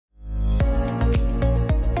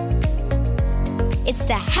It's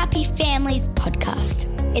the Happy Families podcast.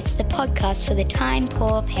 It's the podcast for the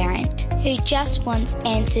time-poor parent who just wants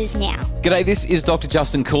answers now. G'day, this is Dr.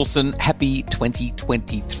 Justin Coulson. Happy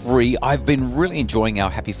 2023. I've been really enjoying our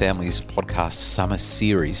Happy Families podcast summer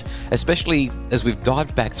series, especially as we've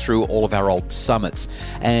dived back through all of our old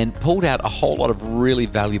summits and pulled out a whole lot of really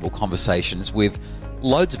valuable conversations with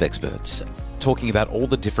loads of experts talking about all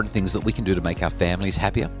the different things that we can do to make our families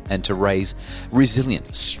happier and to raise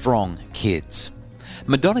resilient, strong kids.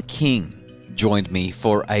 Madonna King joined me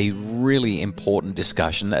for a really important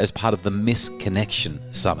discussion as part of the Miss Connection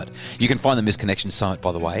Summit. You can find the Miss Connection Summit,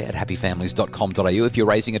 by the way, at happyfamilies.com.au. If you're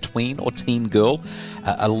raising a tween or teen girl,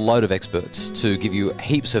 a load of experts to give you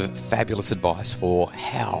heaps of fabulous advice for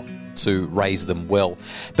how to raise them well.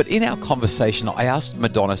 But in our conversation, I asked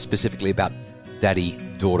Madonna specifically about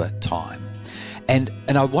daddy-daughter time. And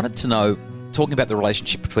I wanted to know, talking about the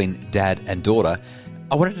relationship between dad and daughter,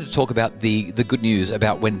 I wanted to talk about the good news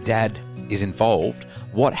about when dad is involved,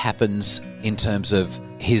 what happens in terms of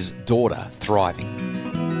his daughter thriving.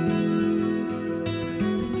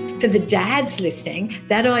 For the dads listening,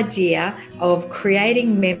 that idea of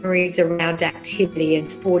creating memories around activity and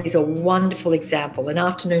sport is a wonderful example. An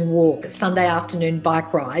afternoon walk, a Sunday afternoon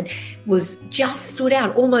bike ride was just stood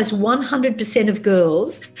out. Almost 100% of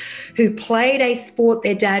girls who played a sport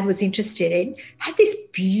their dad was interested in had this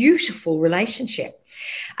beautiful relationship.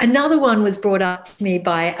 Another one was brought up to me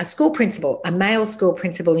by a school principal, a male school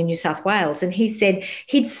principal in New South Wales, and he said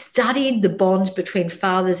he'd studied the bond between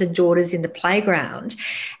fathers and daughters in the playground,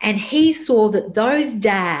 and he saw that those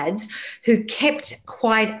dads who kept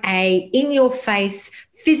quite a in-your-face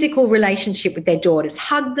physical relationship with their daughters,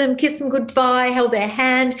 hugged them, kissed them goodbye, held their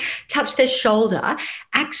hand, touched their shoulder,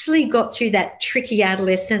 actually got through that tricky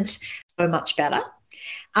adolescent so much better.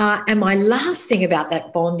 And my last thing about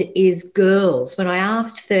that bond is girls. When I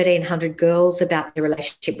asked 1,300 girls about their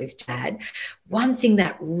relationship with dad, one thing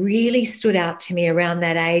that really stood out to me around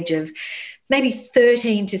that age of maybe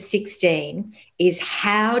 13 to 16 is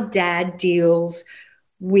how dad deals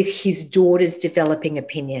with his daughter's developing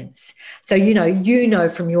opinions. So, you know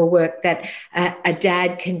from your work that a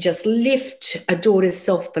dad can just lift a daughter's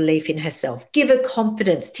self-belief in herself, give her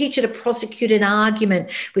confidence, teach her to prosecute an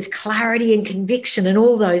argument with clarity and conviction and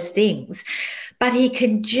all those things. But he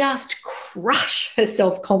can just crush her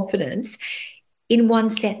self-confidence in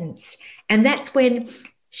one sentence. And that's when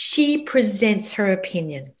she presents her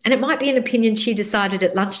opinion. And it might be an opinion she decided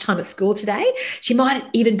at lunchtime at school today. She might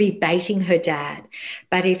even be baiting her dad.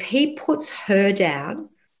 But if he puts her down,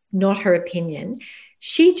 not her opinion,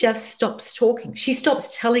 she just stops talking. She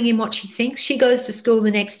stops telling him what she thinks. She goes to school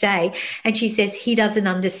the next day and she says, he doesn't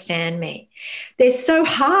understand me. They're so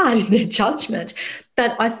hard in their judgment.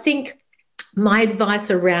 But I think my advice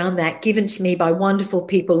around that, given to me by wonderful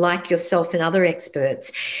people like yourself and other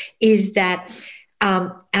experts, is that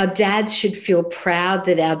our dads should feel proud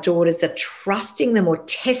that our daughters are trusting them or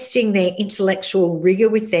testing their intellectual rigor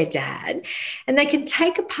with their dad, and they can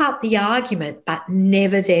take apart the argument, but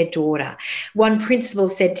never their daughter. One principal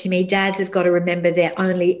said to me, dads have got to remember they're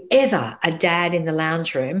only ever a dad in the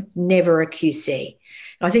lounge room, never a QC.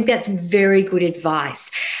 I think that's very good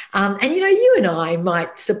advice. And you and I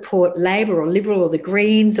might support Labor or Liberal or the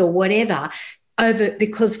Greens or whatever,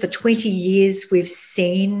 because for 20 years we've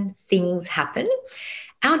seen things happen.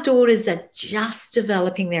 Our daughters are just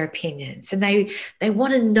developing their opinions and they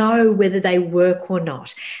want to know whether they work or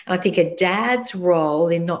not. And I think a dad's role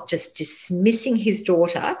in not just dismissing his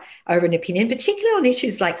daughter over an opinion, particularly on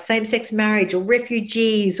issues like same-sex marriage or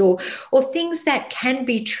refugees or things that can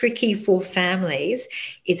be tricky for families,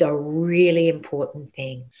 is a really important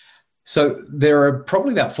thing. So there are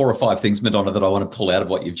probably about 4 or 5 things, Madonna, that I want to pull out of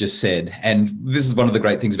what you've just said. And this is one of the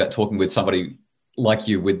great things about talking with somebody like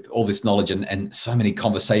you with all this knowledge and so many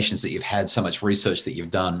conversations that you've had, so much research that you've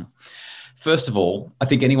done. First of all, I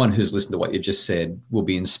think anyone who's listened to what you've just said will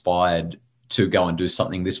be inspired to go and do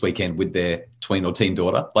something this weekend with their tween or teen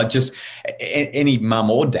daughter. Like just any mum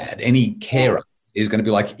or dad, any carer is going to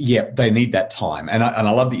be like, yeah, they need that time. And I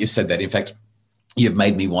love that you said that. In fact, you've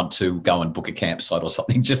made me want to go and book a campsite or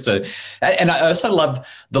something and I also love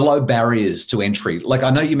the low barriers to entry. Like I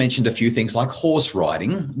know you mentioned a few things like horse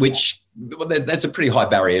riding, which that's a pretty high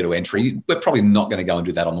barrier to entry. We're probably not going to go and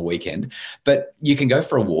do that on the weekend, but you can go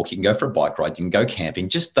for a walk, you can go for a bike ride, you can go camping,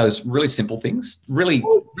 just those really simple things, really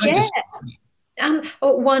yeah. just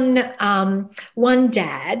One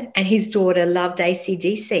dad and his daughter loved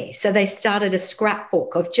AC/DC, so they started a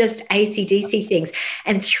scrapbook of just AC/DC things.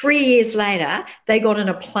 And 3 years later, they got on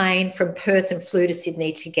a plane from Perth and flew to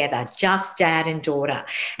Sydney together, just dad and daughter.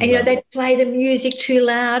 And they'd play the music too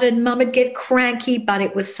loud, and mum would get cranky, but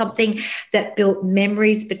it was something that built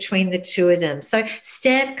memories between the two of them. So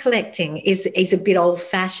stamp collecting is a bit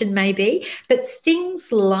old-fashioned, maybe, but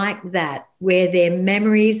things like that, where their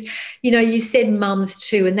memories, you said mums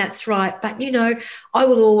too, and that's right. But, I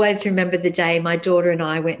will always remember the day my daughter and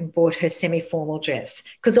I went and bought her semi-formal dress,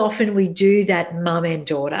 because often we do that, mum and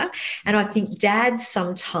daughter. And I think dads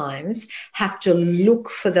sometimes have to look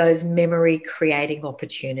for those memory creating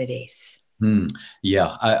opportunities.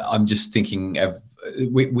 Yeah, I'm just thinking of,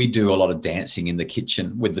 we do a lot of dancing in the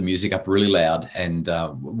kitchen with the music up really loud. And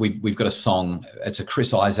we've got a song, it's a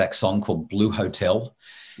Chris Isaak song called Blue Hotel.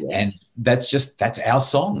 Yes. And that's our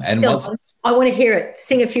song. And I want to hear it.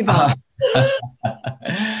 Sing a few bars.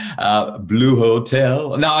 Blue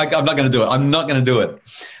Hotel. No, I'm not going to do it. I'm not going to do it.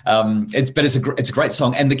 It's a great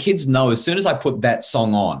song. And the kids know as soon as I put that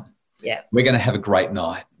song on, we're going to have a great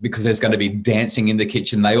night, because there's going to be dancing in the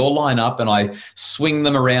kitchen. They all line up and I swing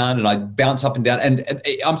them around and I bounce up and down. And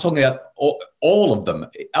I'm talking about all of them,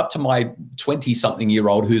 up to my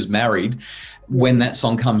 20-something-year-old who's married. When that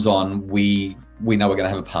song comes on, we know we're going to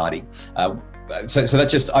have a party. So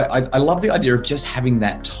that's just, I love the idea of just having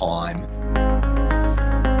that time.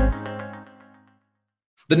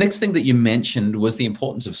 The next thing that you mentioned was the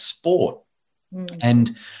importance of sport.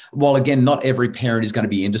 And while, again, not every parent is going to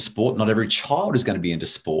be into sport, not every child is going to be into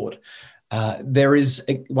sport, there is,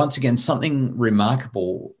 once again, something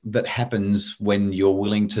remarkable that happens when you're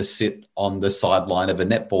willing to sit on the sideline of a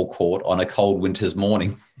netball court on a cold winter's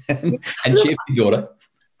morning and cheer for your daughter.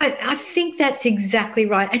 I think that's exactly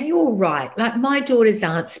right. And you're right. Like, my daughters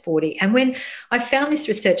aren't sporty. And when I found this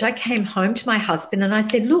research, I came home to my husband and I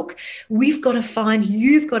said, look, you've got to find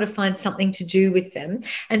something to do with them.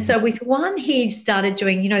 And so with one, he started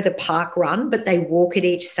doing, the park run, but they walk it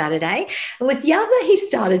each Saturday. And with the other, he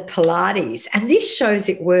started Pilates. And this shows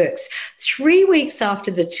it works. 3 weeks after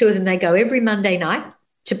the two of them, they go every Monday night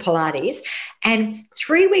to Pilates. And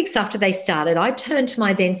 3 weeks after they started, I turned to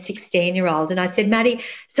my then 16-year-old and I said, Maddie,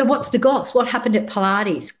 so what's the goss? What happened at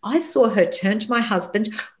Pilates? I saw her turn to my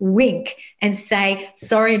husband, wink, and say,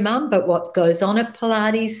 sorry, Mum, but what goes on at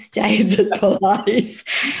Pilates stays at Pilates.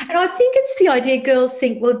 And I think it's the idea girls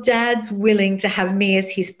think, well, Dad's willing to have me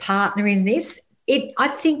as his partner in this. I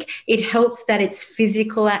think it helps that it's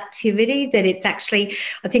physical activity, that it's actually,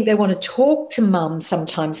 I think they want to talk to mum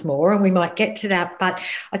sometimes more, and we might get to that. But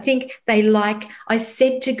I think I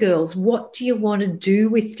said to girls, what do you want to do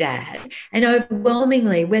with Dad? And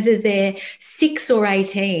overwhelmingly, whether they're 6 or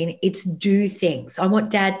 18, it's do things. I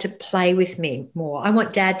want Dad to play with me more. I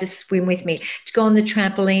want Dad to swim with me, to go on the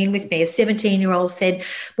trampoline with me. A 17-year-old said,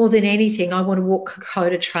 more than anything, I want to walk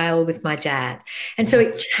Kokoda Trail with my dad. And so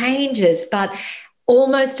it changes, but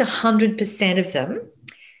almost 100% of them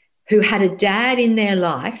who had a dad in their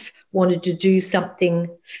life wanted to do something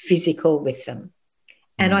physical with them.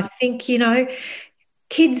 And I think,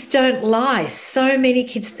 kids don't lie. So many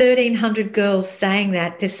kids, 1,300 girls saying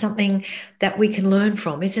that. There's something that we can learn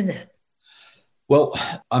from, isn't it? Well,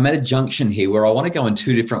 I'm at a junction here where I want to go in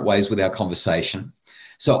two different ways with our conversation.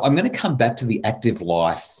 So I'm going to come back to the active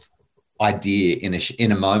life idea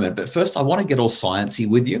in a moment. But first, I want to get all sciencey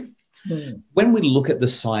with you. When we look at the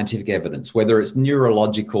scientific evidence, whether it's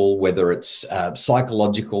neurological, whether it's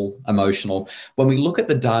psychological, emotional, when we look at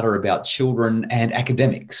the data about children and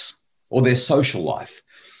academics or their social life,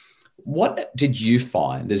 what did you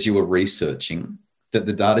find as you were researching that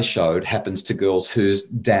the data showed happens to girls whose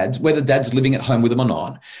dads, whether dad's living at home with them or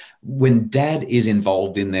not, when dad is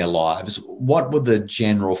involved in their lives, what were the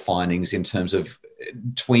general findings in terms of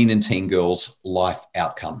tween and teen girls' life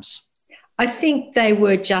outcomes? I think they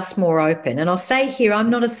were just more open. And I'll say here, I'm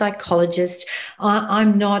not a psychologist.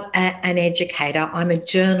 I'm not an educator. I'm a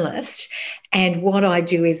journalist. And what I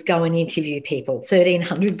do is go and interview people,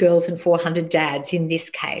 1,300 girls and 400 dads in this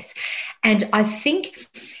case. And I think,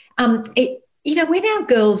 when our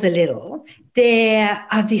girls are little,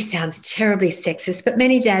 this sounds terribly sexist, but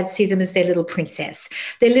many dads see them as their little princess,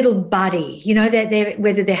 their little buddy,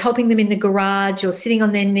 whether they're helping them in the garage or sitting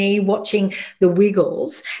on their knee watching the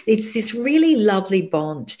Wiggles. It's this really lovely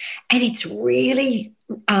bond, and it's really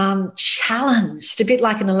challenged, a bit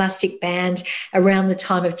like an elastic band around the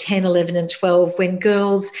time of 10, 11 and 12, when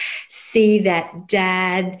girls see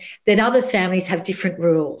that other families have different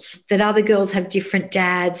rules, that other girls have different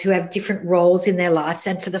dads who have different roles in their lives.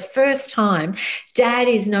 And for the first time, dad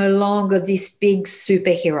is no longer this big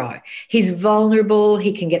superhero. He's vulnerable.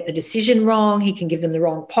 He can get the decision wrong. He can give them the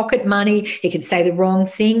wrong pocket money. He can say the wrong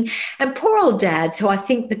thing. And poor old dads, who I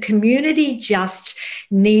think the community just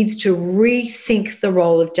needs to rethink the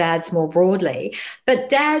role of dads more broadly. But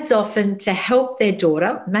dads often, to help their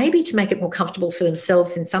daughter, maybe to make it more comfortable for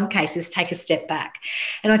themselves in some cases, take a step back.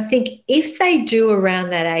 And I think if they do around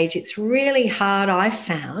that age, it's really hard, I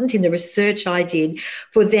found in the research I did,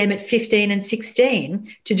 for them at 15 and 16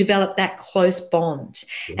 to develop that close bond.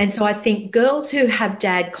 And so I think girls who have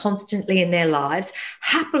dad constantly in their lives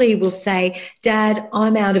happily will say, Dad,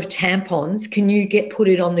 I'm out of tampons. Can you put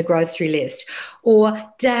it on the grocery list? Or,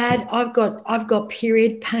 Dad, I've got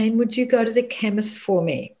period pain. Would you go to the chemist for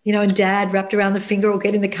me? And Dad, wrapped around the finger, will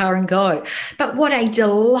get in the car and go. But what a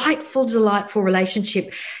delightful, delightful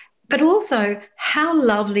relationship. But also how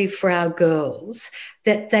lovely for our girls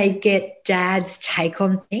that they get dad's take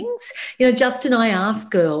on things. Justin and I asked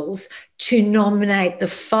girls to nominate the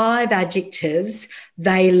 5 adjectives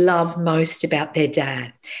they love most about their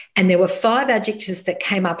dad. And there were 5 adjectives that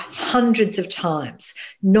came up hundreds of times,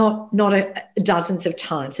 not dozens of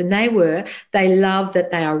times. And they love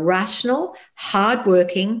that they are rational,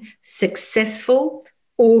 hardworking, successful,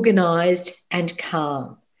 organised, and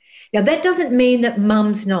calm. Now, that doesn't mean that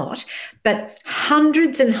mum's not, but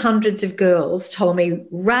hundreds and hundreds of girls told me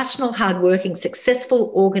rational, hardworking, successful,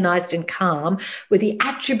 organised and calm were the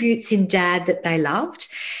attributes in dad that they loved.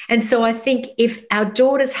 And so I think if our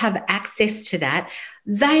daughters have access to that,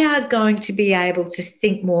 they are going to be able to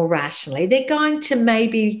think more rationally. They're going to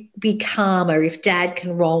maybe be calmer if dad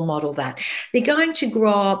can role model that. They're going to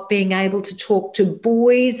grow up being able to talk to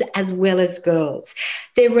boys as well as girls.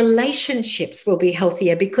 Their relationships will be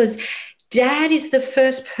healthier because dad is the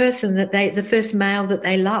first male that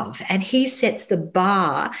they love, and he sets the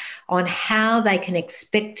bar on how they can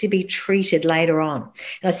expect to be treated later on.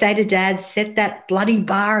 And I say to dads, set that bloody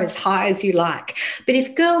bar as high as you like. But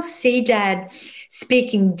if girls see dad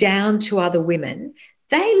speaking down to other women,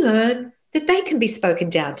 they learn that they can be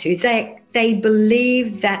spoken down to. They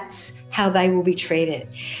believe that's how they will be treated.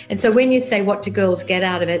 And so when you say, what do girls get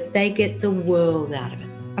out of it? They get the world out of it.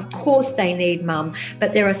 Of course they need mum,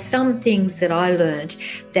 but there are some things that I learned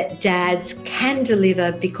that dads can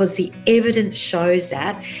deliver because the evidence shows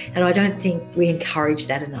that, and I don't think we encourage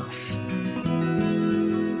that enough.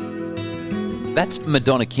 That's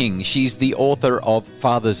Madonna King. She's the author of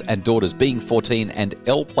Fathers and Daughters, Being 14 and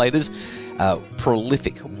L-Platers.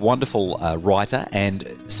 Prolific, wonderful writer and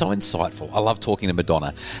so insightful. I love talking to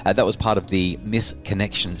Madonna. That was part of the Miss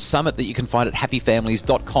Connection Summit that you can find at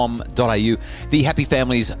happyfamilies.com.au. The Happy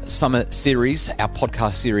Families Summer Series, our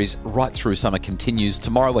podcast series right through summer, continues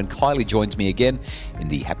tomorrow when Kylie joins me again in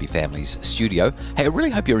the Happy Families studio. Hey, I really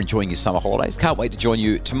hope you're enjoying your summer holidays. Can't wait to join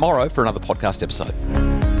you tomorrow for another podcast episode.